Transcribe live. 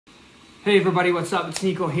Hey everybody, what's up? It's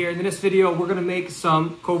Nico here. In this video, we're gonna make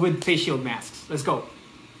some COVID face shield masks. Let's go.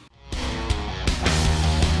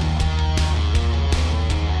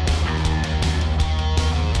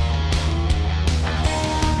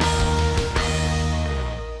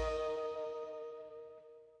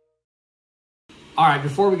 All right,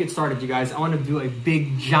 before we get started, you guys, I want to do a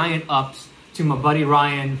big giant ups to my buddy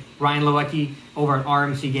Ryan Leckey over at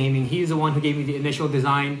RMC Gaming. He's the one who gave me the initial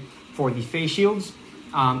design for the face shields.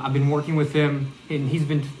 I've been working with him, and he's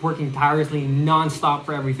been working tirelessly, non-stop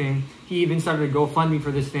for everything. He even started a GoFundMe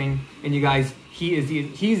for this thing, and you guys, he's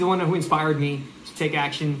the one who inspired me to take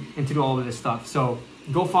action and to do all of this stuff. So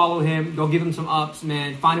go follow him, go give him some ups,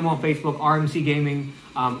 man. Find him on Facebook, RMC Gaming.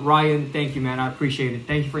 Ryan, thank you, man. I appreciate it.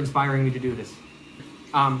 Thank you for inspiring me to do this.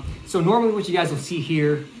 So normally what you guys will see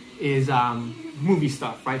here is movie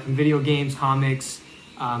stuff, right? From video games, comics,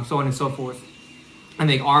 so on and so forth. I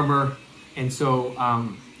make armor. And so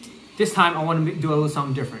this time I want to do a little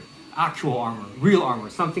something different. Actual armor, real armor,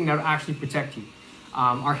 something that will actually protect you.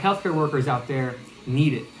 Our healthcare workers out there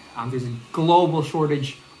need it. There's a global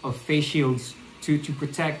shortage of face shields to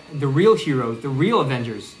protect the real heroes, the real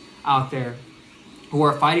Avengers out there who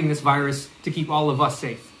are fighting this virus to keep all of us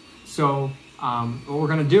safe. So what we're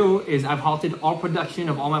going to do is I've halted all production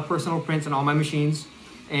of all my personal prints and all my machines.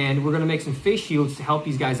 And we're going to make some face shields to help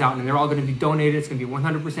these guys out. And they're all going to be donated. It's going to be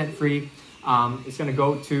 100% free. It's going to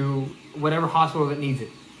go to whatever hospital that needs it.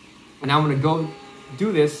 And I'm going to go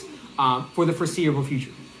do this for the foreseeable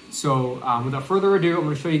future. So without further ado, I'm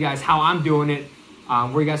going to show you guys how I'm doing it,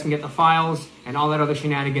 where you guys can get the files and all that other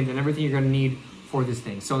shenanigans and everything you're going to need for this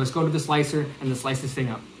thing. So let's go to the slicer and let's slice this thing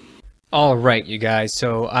up. All right, you guys.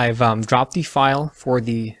 So I've dropped the file for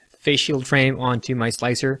the face shield frame onto my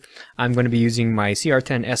slicer. I'm going to be using my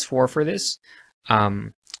CR10 S4 for this.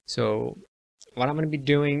 So what I'm going to be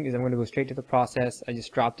doing is I'm going to go straight to the process. I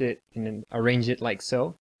just dropped it and then arranged it like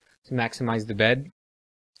so to maximize the bed.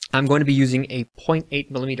 I'm going to be using a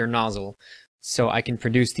 0.8mm nozzle so I can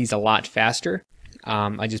produce these a lot faster.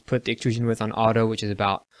 I just put the extrusion width on auto, which is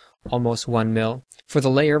about almost 1 mil. For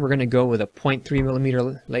the layer, we're going to go with a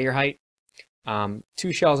 0.3mm layer height.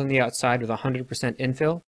 2 shells on the outside with 100%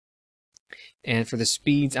 infill. And for the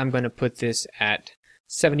speeds, I'm going to put this at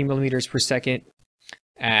 70 millimeters per second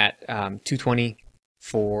at 220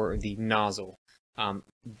 for the nozzle.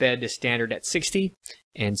 Bed is standard at 60,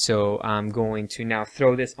 and so I'm going to now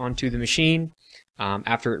throw this onto the machine.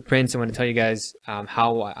 After it prints, I'm going to tell you guys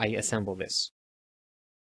how I assemble this.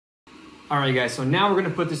 Alright guys, so now we're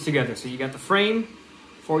going to put this together. So you got the frame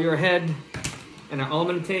for your head, and all I'm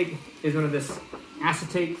going to take is one of this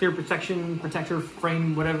acetate clear protector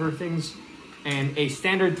frame, whatever things, and a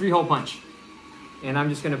standard 3-hole punch. And I'm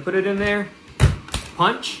just going to put it in there,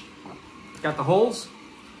 punch, got the holes,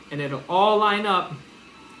 and it'll all line up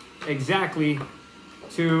exactly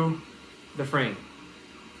to the frame.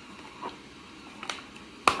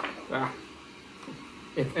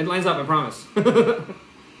 It lines up, I promise.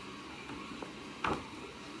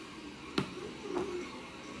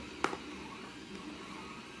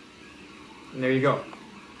 And there you go.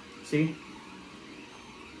 See?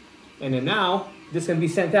 And then now, this can be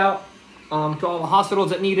sent out to all the hospitals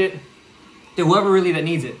that need it, to whoever really that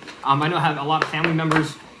needs it. I know I have a lot of family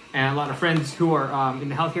members and a lot of friends who are in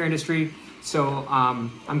the healthcare industry. So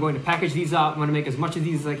I'm going to package these up. I'm going to make as much of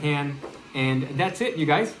these as I can. And that's it, you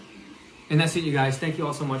guys. And that's it, you guys. Thank you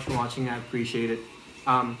all so much for watching. I appreciate it.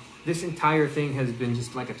 This entire thing has been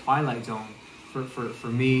just like a twilight zone for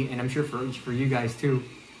me, and I'm sure for you guys too.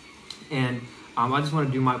 And I just want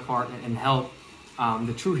to do my part and help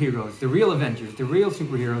the true heroes, the real Avengers, the real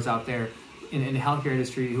superheroes out there in the healthcare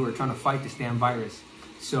industry who are trying to fight this damn virus.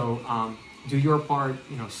 So do your part,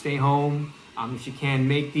 stay home. If you can,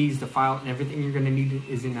 make these, the file and everything you're going to need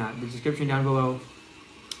is in the description down below.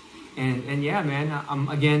 And yeah, man,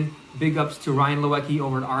 again, big ups to Ryan Leckey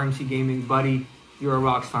over at RMC Gaming. Buddy, you're a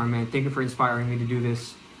rock star, man. Thank you for inspiring me to do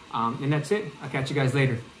this. And that's it. I'll catch you guys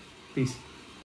later. Peace.